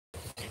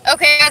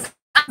Okay, guys,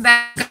 I'm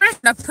back. I'm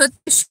gonna put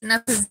this in a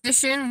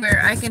position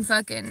where I can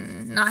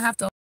fucking not have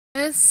to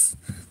this.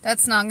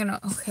 That's not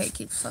gonna. Okay, it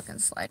keeps fucking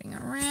sliding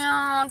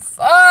around.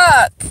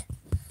 Fuck!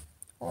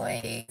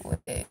 Wait.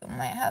 We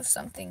might have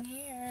something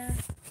here.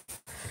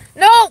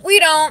 No, we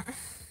don't.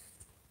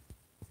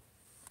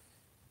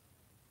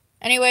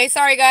 Anyway,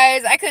 sorry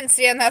guys. I couldn't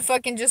stand that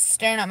fucking just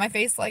staring at my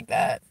face like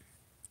that.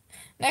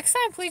 Next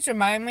time, please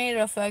remind me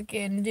to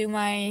fucking do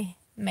my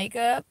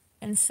makeup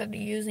instead of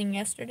using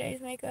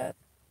yesterday's makeup.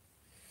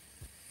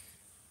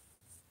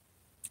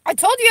 I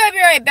told you I'd be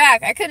right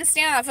back. I couldn't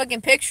stand that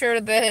fucking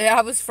picture that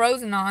I was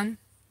frozen on.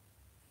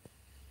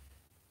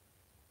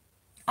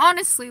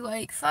 Honestly,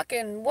 like,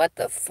 fucking, what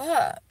the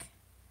fuck?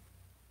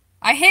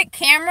 I hit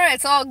camera,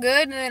 it's all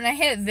good, and then I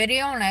hit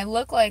video, and I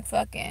look like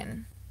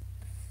fucking...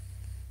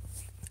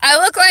 I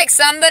look like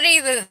somebody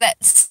that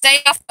stay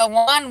off the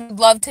one would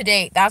love to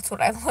date. That's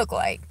what I look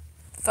like.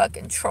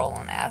 Fucking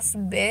trolling ass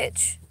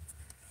bitch.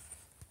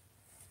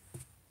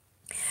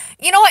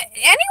 You know what?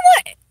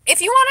 Anyone... If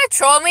you want to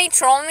troll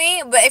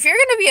me, but if you're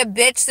gonna be a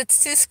bitch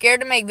that's too scared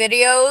to make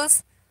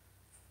videos,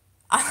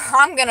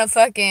 I'm gonna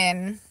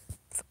fucking...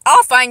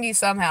 I'll find you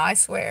somehow, I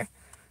swear.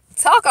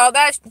 Talk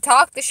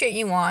the shit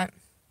you want.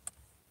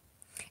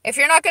 If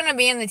you're not gonna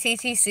be in the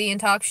TTC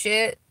and talk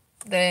shit,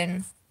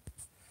 then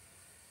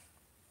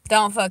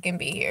don't fucking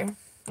be here.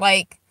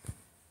 Like,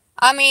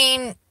 I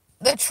mean,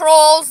 the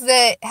trolls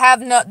that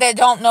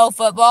don't know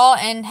football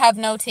and have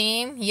no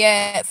team,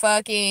 yet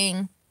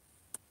fucking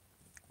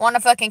want to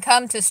fucking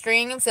come to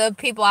streams of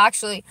people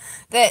actually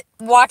that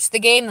watch the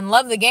game and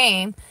love the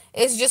game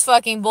is just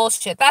fucking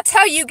bullshit. That's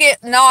how you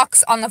get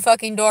knocks on the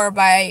fucking door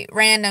by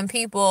random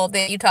people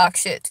that you talk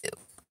shit to.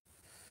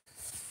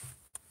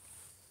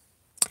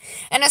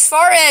 And as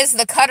far as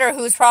the cutter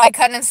who's probably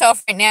cutting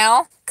himself right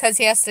now because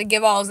he has to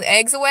give all his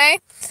eggs away,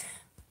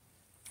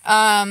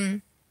 that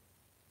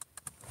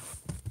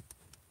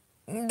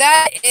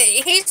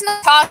he's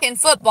not talking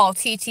football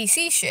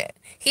TTC shit.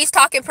 He's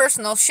talking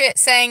personal shit,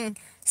 saying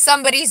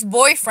somebody's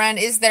boyfriend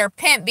is their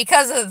pimp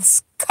because of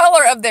the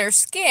color of their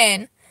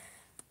skin.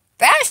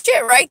 That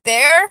shit right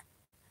there,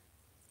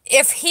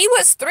 if he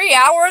was 3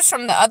 hours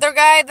from the other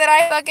guy that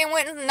I fucking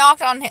went and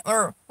knocked on him,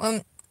 or,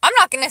 I'm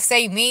not gonna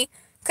say me,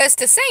 because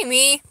to say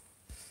me,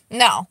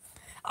 no.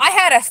 I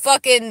had a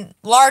fucking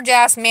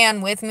large-ass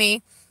man with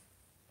me.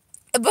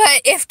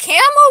 But if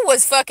Camel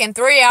was fucking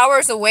 3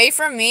 hours away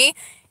from me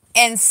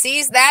and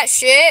sees that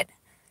shit,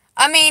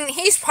 I mean,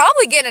 he's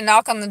probably getting a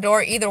knock on the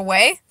door either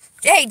way.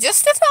 Hey,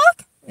 just to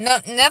talk.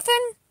 No,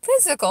 nothing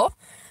physical.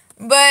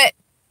 But,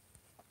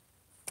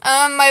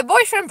 my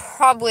boyfriend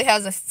probably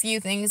has a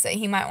few things that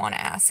he might want to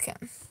ask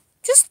him.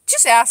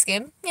 Just ask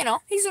him. You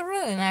know, he's a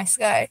really nice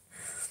guy.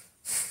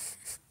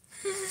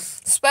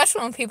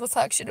 Especially when people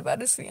talk shit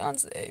about his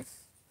fiance.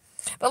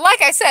 But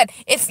like I said,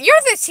 if you're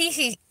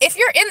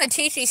in the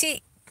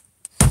TTC,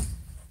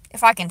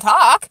 if I can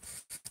talk,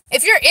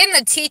 if you're in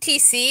the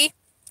TTC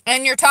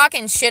and you're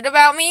talking shit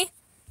about me,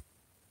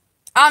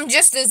 I'm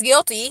just as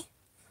guilty.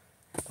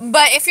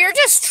 But if you're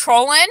just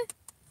trolling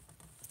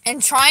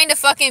and trying to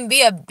fucking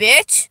be a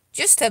bitch,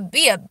 just to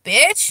be a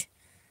bitch,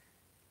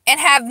 and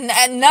have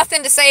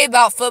nothing to say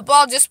about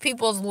football, just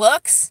people's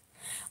looks.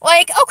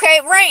 Like,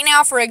 okay, right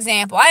now, for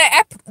example,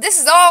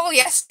 this is all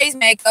yesterday's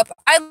makeup.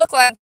 I look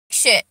like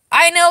shit.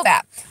 I know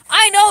that.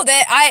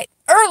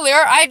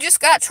 Earlier, I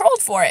just got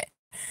trolled for it.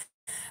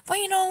 But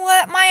you know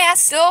what? My ass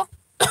still...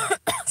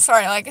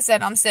 Sorry, like I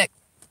said, I'm sick.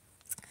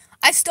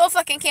 I still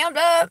fucking camped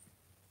up.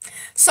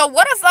 So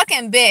what a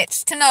fucking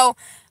bitch to know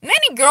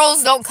many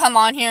girls don't come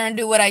on here and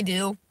do what I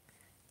do.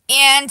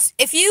 And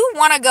if you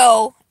want to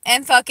go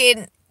and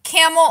fucking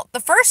Camel, the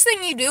first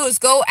thing you do is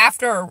go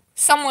after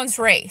someone's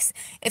race.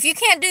 If you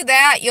can't do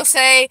that, you'll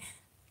say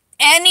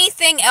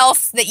anything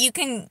else that you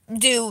can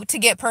do to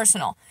get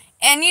personal.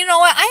 And you know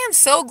what? I am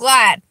so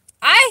glad.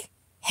 I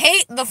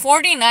hate the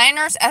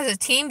 49ers as a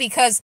team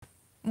because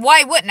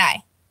why wouldn't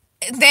I?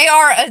 They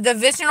are a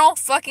divisional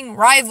fucking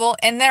rival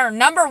and they're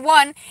number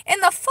one in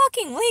the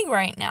fucking league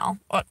right now.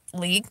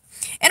 In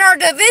our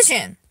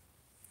division.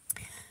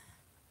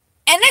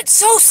 And it's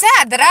so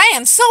sad that I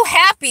am so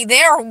happy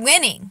they are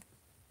winning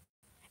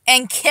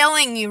and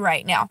killing you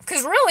right now.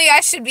 Because really,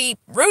 I should be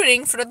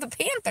rooting for the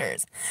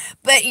Panthers.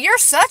 But you're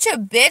such a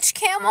bitch,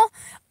 Camel.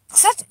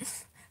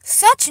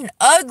 Such an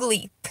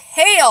ugly,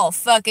 pale,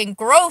 fucking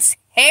gross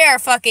hair,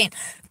 fucking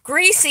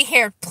greasy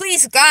hair.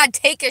 Please, God,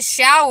 take a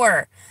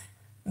shower,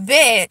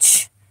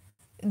 bitch.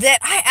 That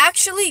I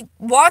actually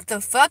want the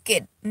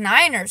fucking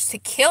Niners to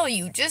kill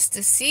you just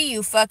to see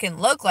you fucking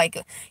look like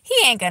a... He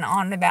ain't gonna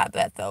honor that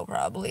bet, though,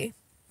 probably.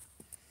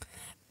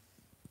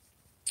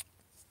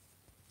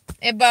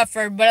 It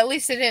buffered, but at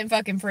least it didn't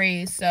fucking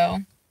freeze, so...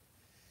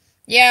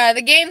 Yeah,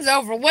 the game's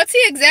over. What's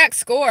the exact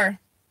score?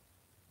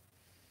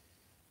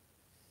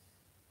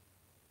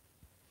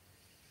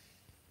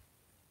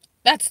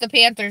 That's the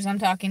Panthers I'm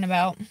talking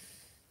about.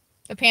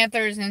 The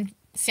Panthers in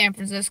San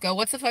Francisco.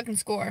 What's the fucking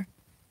score?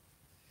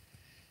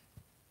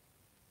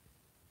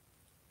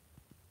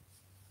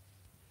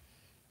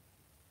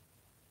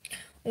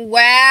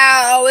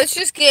 Wow, it's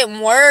just getting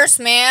worse,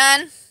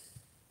 man.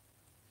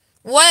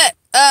 What,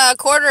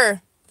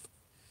 quarter?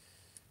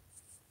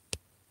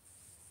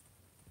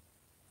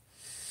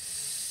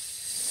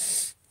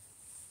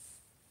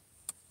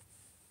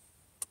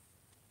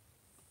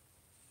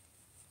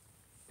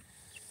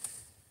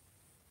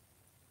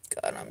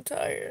 God, I'm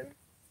tired.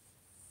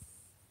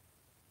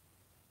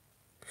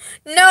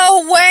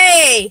 No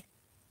way!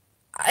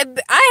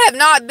 I have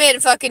not been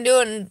fucking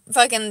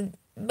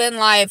been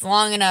live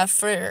long enough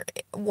for,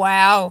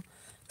 wow.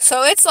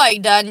 So it's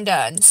like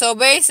done. So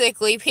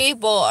basically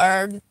people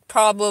are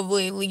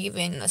probably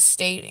leaving the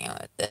stadium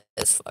at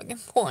this fucking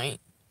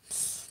point.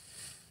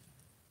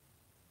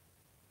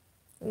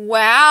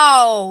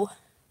 Wow.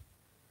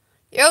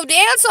 Yo,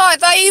 Dancehall, I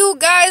thought you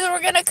guys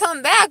were gonna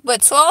come back, but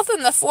 12th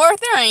and the 4th,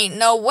 there ain't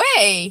no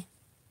way.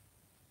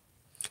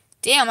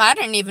 Damn, I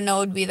didn't even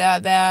know it'd be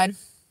that bad.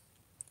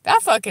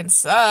 That fucking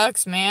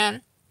sucks,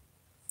 man.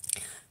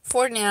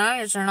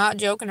 49ers are not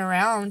joking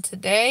around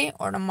today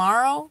or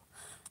tomorrow,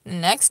 the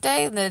next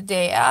day, the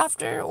day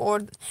after,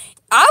 or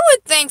I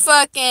would think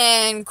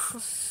fucking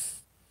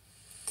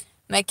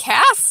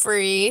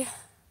McCaffrey.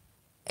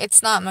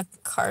 It's not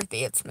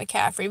McCarthy, it's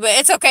McCaffrey, but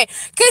it's okay.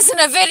 Because in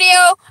a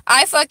video,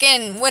 I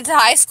fucking went to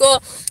high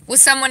school with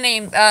someone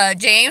named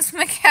James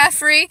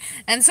McCaffrey,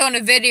 and so in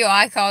a video,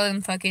 I call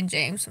him fucking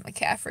James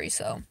McCaffrey,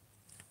 so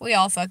we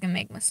all fucking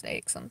make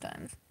mistakes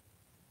sometimes.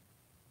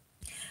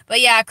 But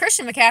yeah,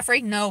 Christian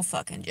McCaffrey, no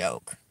fucking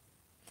joke.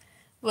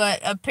 But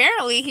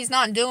apparently, he's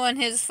not doing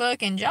his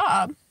fucking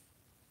job.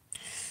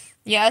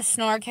 Yes,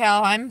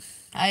 NorCal,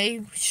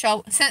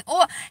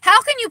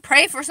 how can you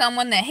pray for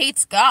someone that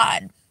hates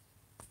God?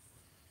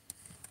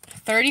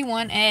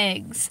 31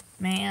 eggs,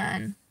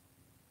 man.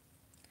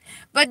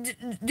 But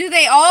do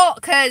they all,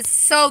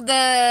 so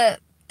the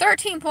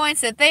 13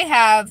 points that they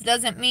have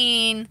doesn't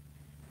mean,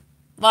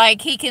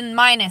 like, he can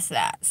minus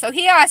that. So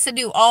he has to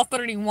do all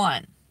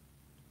 31.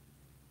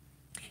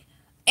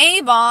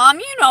 A-Bomb,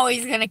 you know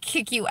he's gonna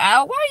kick you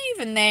out. Why are you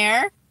even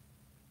there?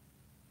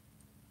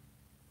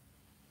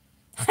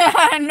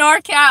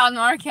 NorCal,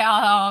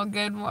 oh,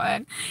 good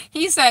one.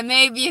 He said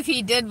maybe if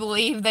he did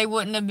believe, they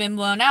wouldn't have been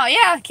blown out.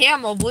 Yeah,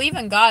 Camel, believe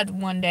in God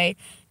one day.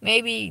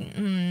 Maybe,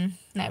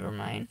 never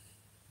mind.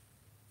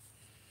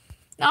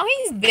 No,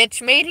 he's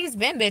bitch made. He's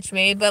been bitch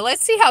made. But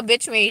let's see how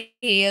bitch made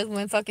he is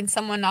when fucking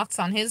someone knocks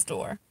on his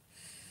door.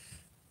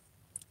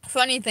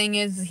 Funny thing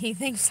is, he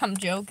thinks I'm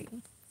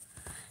joking.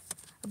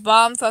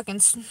 Bomb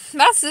fucking,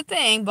 that's the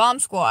thing, Bomb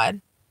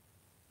Squad.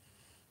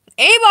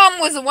 A-Bomb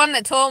was the one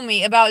that told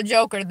me about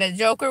Joker, that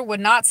Joker would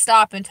not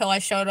stop until I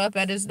showed up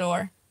at his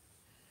door.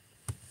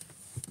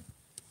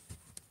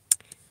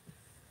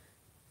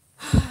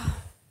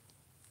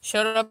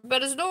 Showed up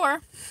at his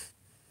door.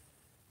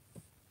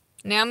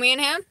 Now me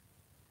and him?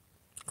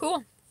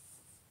 Cool.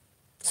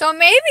 So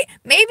maybe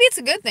it's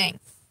a good thing.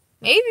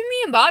 Maybe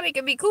me and Bobby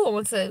could be cool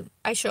once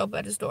I show up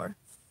at his door.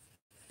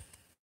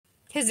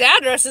 His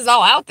address is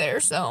all out there,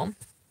 so.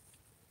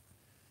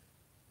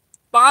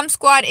 Bomb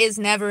Squad is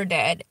never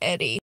dead,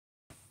 Eddie.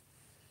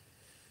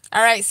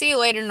 Alright, see you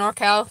later,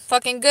 NorCal.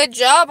 Fucking good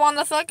job on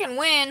the fucking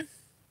win.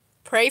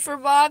 Pray for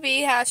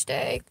Bobby,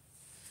 hashtag.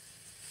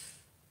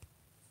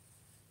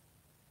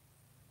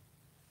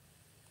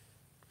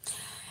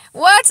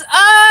 What's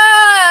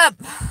up?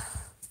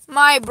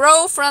 My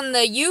bro from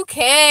the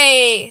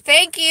UK.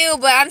 Thank you,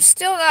 but I'm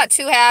still not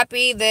too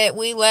happy that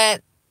we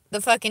let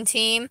the fucking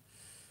team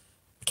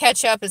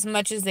catch up as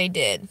much as they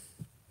did.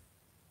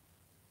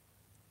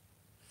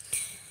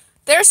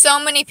 There's so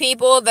many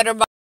people that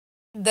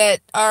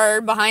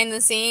are behind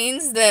the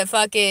scenes that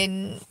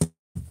fucking,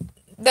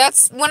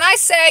 that's when I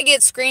say I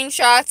get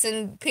screenshots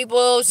and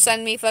people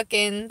send me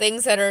fucking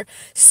things that are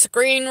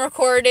screen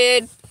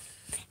recorded,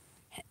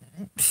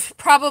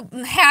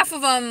 probably half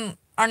of them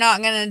are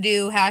not gonna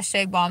do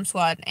hashtag Bomb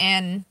Squad,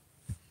 and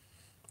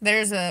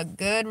there's a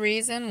good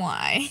reason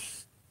why.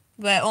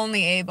 But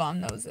only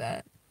A-Bomb knows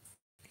that.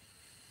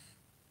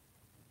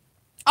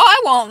 Oh,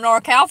 I won't,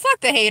 NorCal. Fuck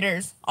the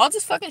haters. I'll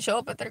just fucking show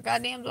up at their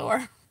goddamn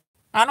door.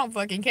 I don't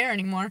fucking care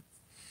anymore.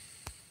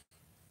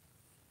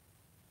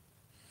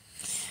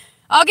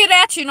 I'll get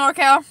at you,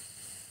 NorCal.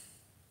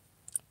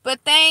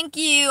 But thank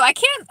you. I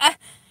can't...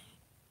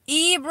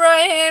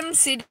 Ibrahim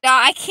Sida.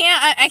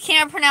 I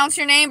can't pronounce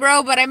your name,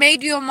 bro, but I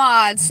made you a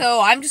mod,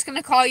 so I'm just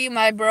gonna call you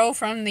my bro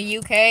from the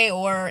UK,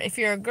 or if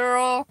you're a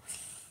girl,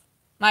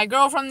 my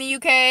girl from the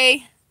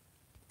UK.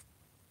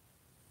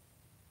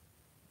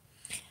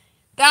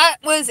 That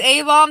was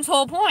A-Bomb's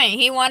whole point.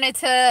 He wanted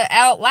to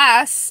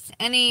outlast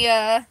any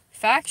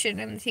faction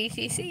in the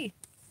TTC.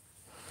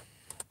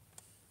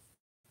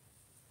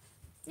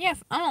 Yeah,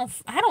 I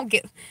don't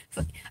get...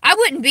 I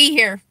wouldn't be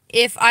here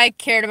if I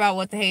cared about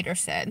what the hater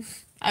said.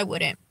 I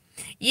wouldn't.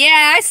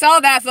 Yeah, I saw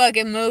that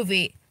fucking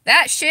movie.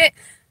 That shit...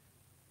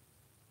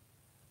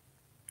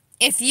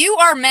 If you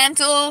are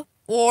mental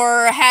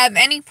or have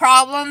any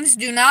problems,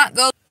 do not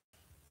go...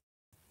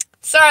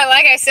 Sorry,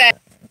 like I said,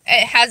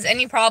 it has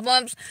any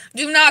problems,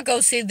 do not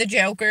go see the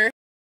Joker.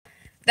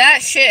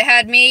 That shit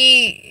had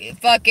me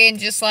fucking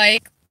just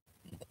like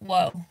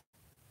Whoa.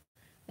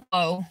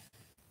 Whoa.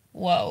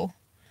 Whoa.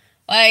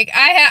 Like,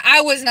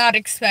 I was not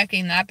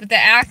expecting that, but the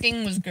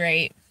acting was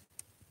great.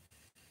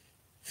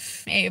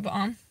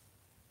 A-bomb.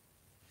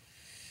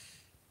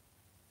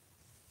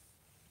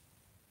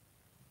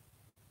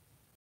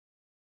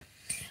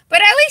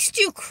 But at least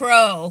you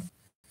crow.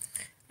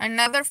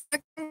 Another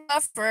fucking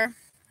buffer.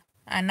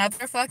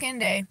 Another fucking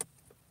day.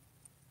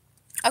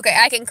 Okay,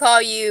 I can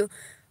call you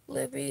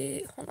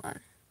Libby. Hold on.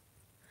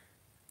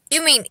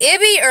 You mean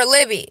Ibby or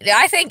Libby?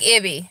 I think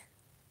Ibby.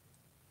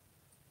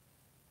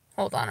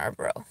 Hold on, our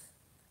bro.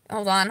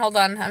 Hold on,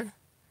 hun.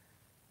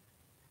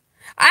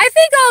 I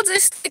think I'll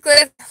just stick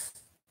with...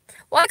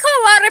 Well, I call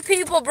a lot of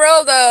people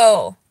bro,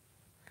 though.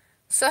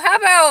 So how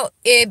about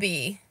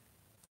Ibby?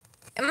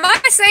 Am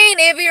I saying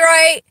Ibby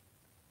right?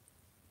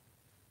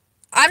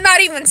 I'm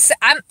not even...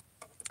 I'm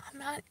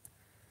not...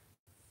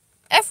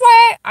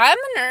 FYI, I'm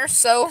a nurse,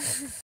 so...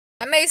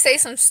 I may say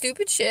some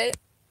stupid shit,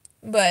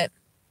 but...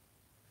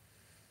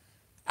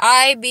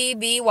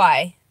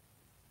 I-B-B-Y.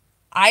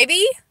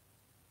 Ibby?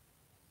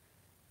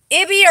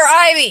 Ibby or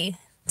Ivy?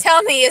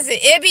 Tell me, is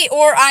it Ibby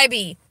or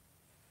Ivy?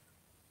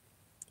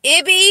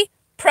 Ibby,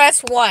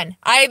 press 1.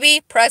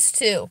 Ivy, press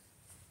 2.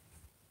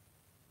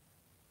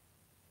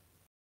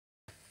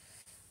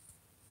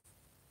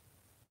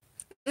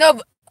 No,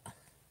 but...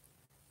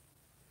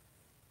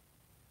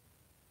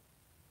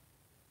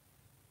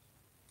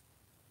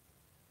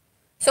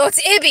 So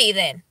it's Ibby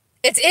then.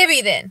 It's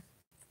Ibby then.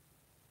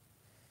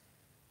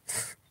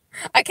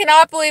 I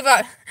cannot believe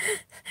I...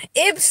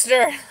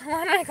 Ibster.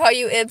 Why did I call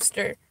you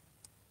Ibster?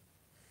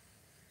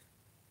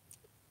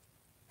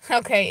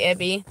 Okay,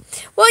 Ibby.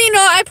 Well, you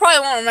know, I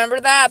probably won't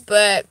remember that,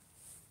 but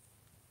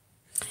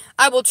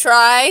I will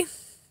try.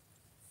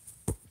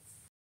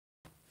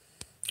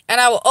 And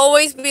I will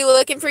always be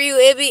looking for you,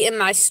 Ibby, in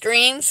my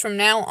streams from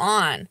now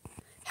on.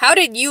 How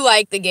did you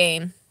like the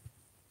game?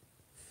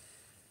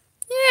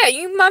 Yeah,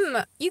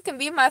 you can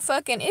be my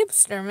fucking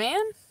Ibster,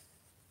 man.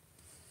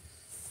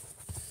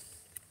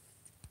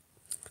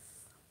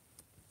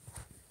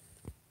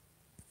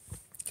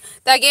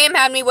 That game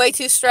had me way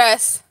too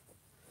stressed.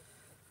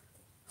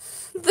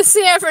 The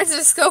San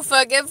Francisco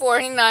fucking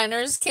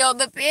 49ers killed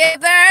the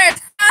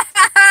Panthers.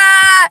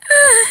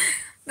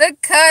 The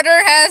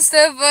cutter has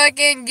to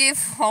fucking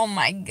give... Oh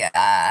my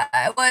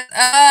god. What's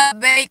up,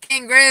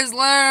 Bacon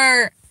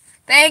Grizzler?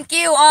 Thank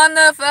you on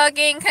the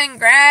fucking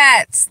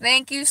congrats.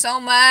 Thank you so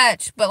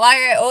much. But like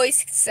I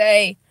always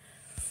say,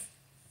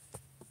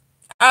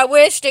 I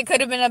wished it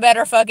could have been a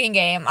better fucking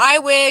game. I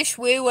wish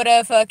we would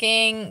have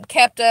fucking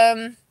kept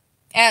them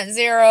at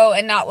 0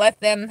 and not let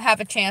them have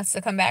a chance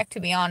to come back, to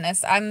be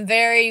honest. I'm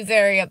very,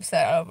 very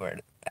upset over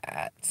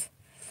that.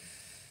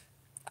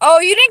 Oh,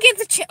 you didn't get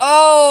the chance.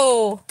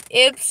 Oh,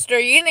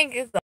 Ibster, you didn't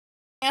get the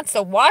chance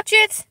to watch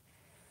it?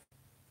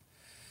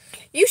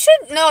 You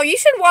should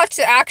watch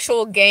the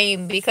actual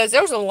game because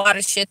there was a lot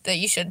of shit that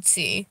you should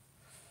see.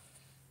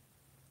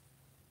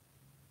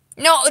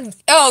 No,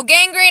 oh,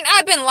 Gangrene,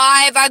 I've been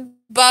live, I've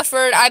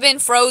buffered, I've been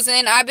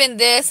frozen, I've been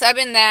this, I've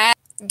been that.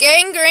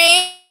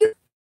 Gangrene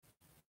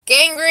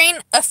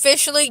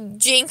officially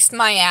jinxed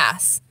my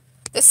ass.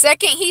 The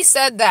second he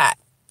said that,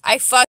 I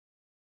fucking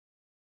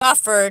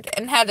buffered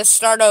and had to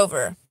start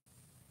over.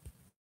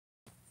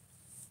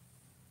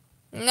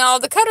 No,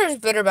 the cutter's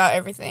bitter about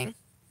everything.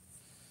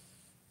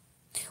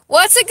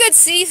 What's a good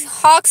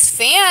Seahawks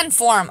fan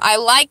forum? I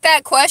like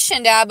that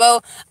question,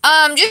 Dabo.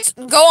 Just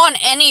go on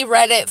any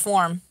Reddit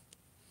forum.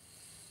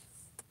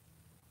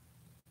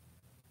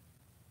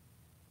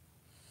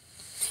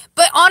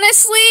 But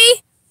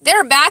honestly,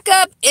 their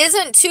backup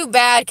isn't too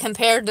bad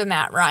compared to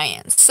Matt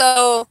Ryan.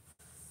 So,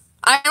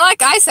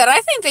 like I said,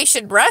 I think they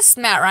should rest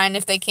Matt Ryan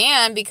if they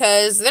can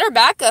because their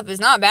backup is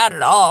not bad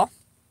at all.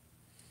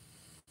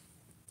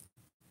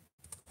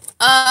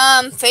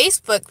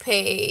 Facebook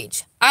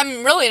page.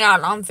 I'm really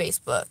not on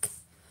Facebook.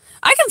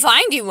 I can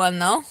find you one,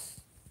 though.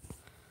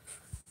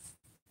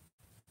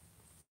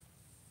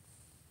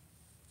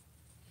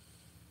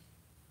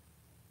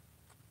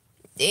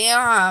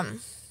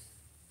 Damn.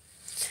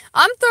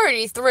 I'm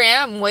 33.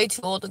 I'm way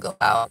too old to go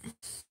out.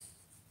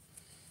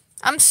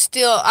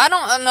 I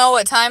don't know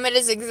what time it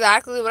is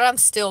exactly, but I'm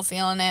still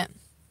feeling it.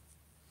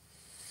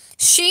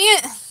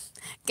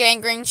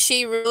 Gangrene,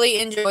 she really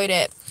enjoyed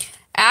it.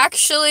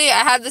 Actually,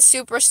 I had the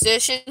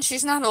superstition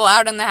she's not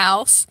allowed in the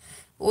house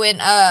when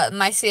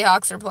my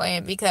Seahawks are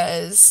playing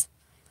because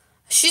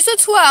she's a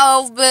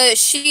 12, but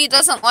she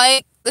doesn't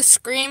like the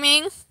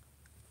screaming.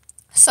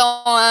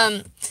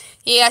 So,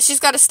 yeah,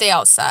 she's got to stay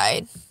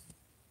outside.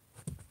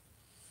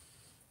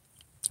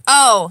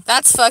 Oh,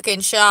 that's fucking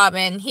Shab,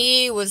 and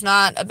he was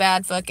not a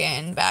bad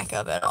fucking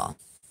backup at all.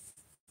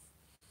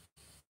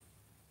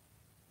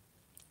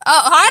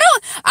 Oh, I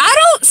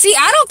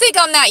don't think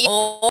I'm that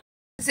old.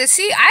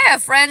 See, I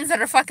have friends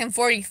that are fucking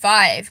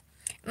 45.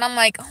 And I'm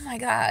like, oh my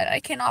god,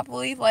 I cannot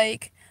believe,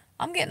 like,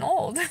 I'm getting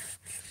old.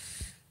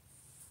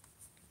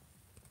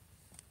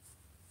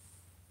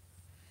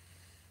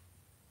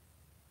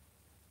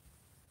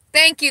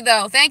 Thank you,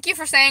 though. Thank you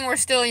for saying we're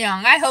still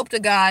young. I hope to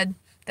God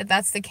that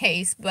that's the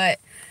case, but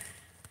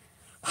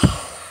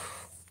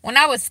When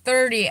I was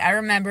 30, I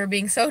remember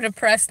being so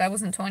depressed I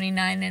wasn't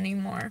 29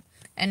 anymore.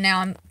 And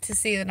now to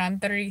see that I'm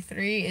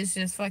 33 is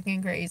just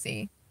fucking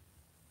crazy.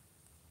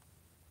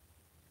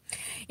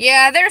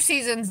 Yeah, their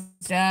season's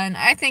done.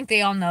 I think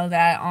they all know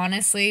that,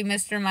 honestly,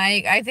 Mr.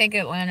 Mike. I think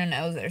Atlanta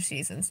knows their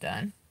season's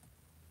done.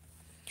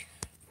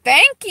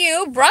 Thank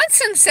you.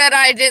 Brunson said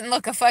I didn't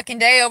look a fucking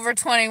day over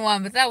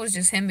 21, but that was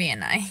just him being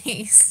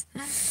nice.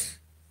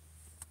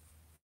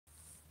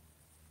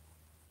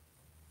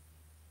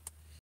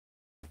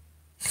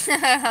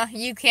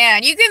 You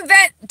can. You can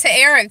vent to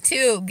Eric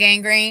too,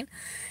 Gangrene.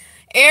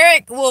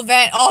 Eric will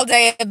vent all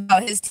day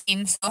about his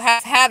team, so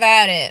have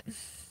at it.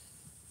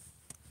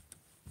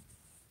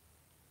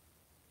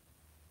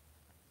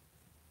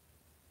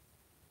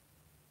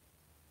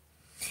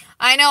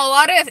 I know a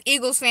lot of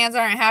Eagles fans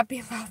aren't happy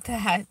about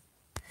that.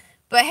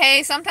 But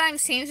hey,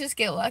 sometimes teams just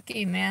get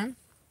lucky, man.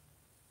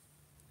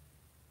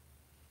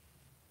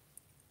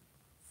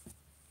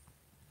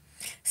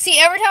 See,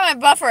 every time I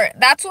buffer,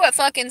 that's what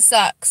fucking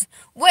sucks.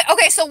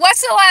 Okay, so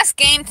what's the last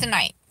game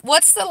tonight?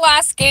 What's the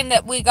last game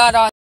that we got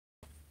on?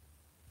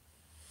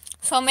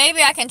 So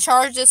maybe I can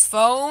charge this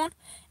phone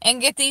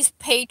and get these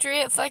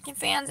Patriot fucking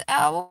fans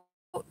out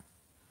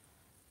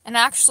and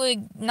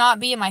actually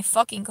not be in my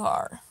fucking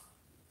car.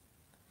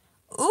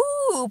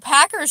 Ooh,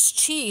 Packers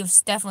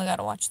Chiefs. Definitely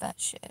gotta watch that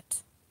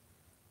shit.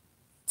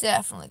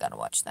 Definitely gotta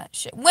watch that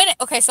shit.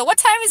 Okay, so what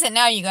time is it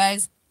now, you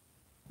guys?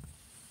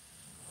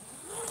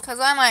 Because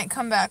I might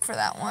come back for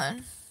that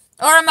one.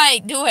 Or I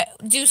might do.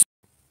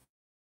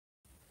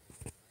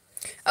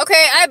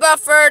 Okay, I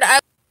buffered. I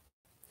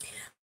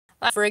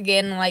buffer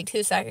again in like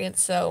 2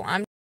 seconds. So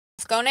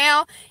let's go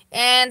now.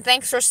 And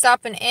thanks for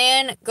stopping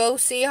in. Go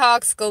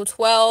Seahawks. Go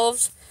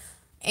 12s.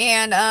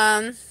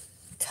 And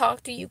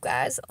talk to you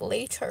guys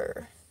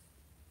later.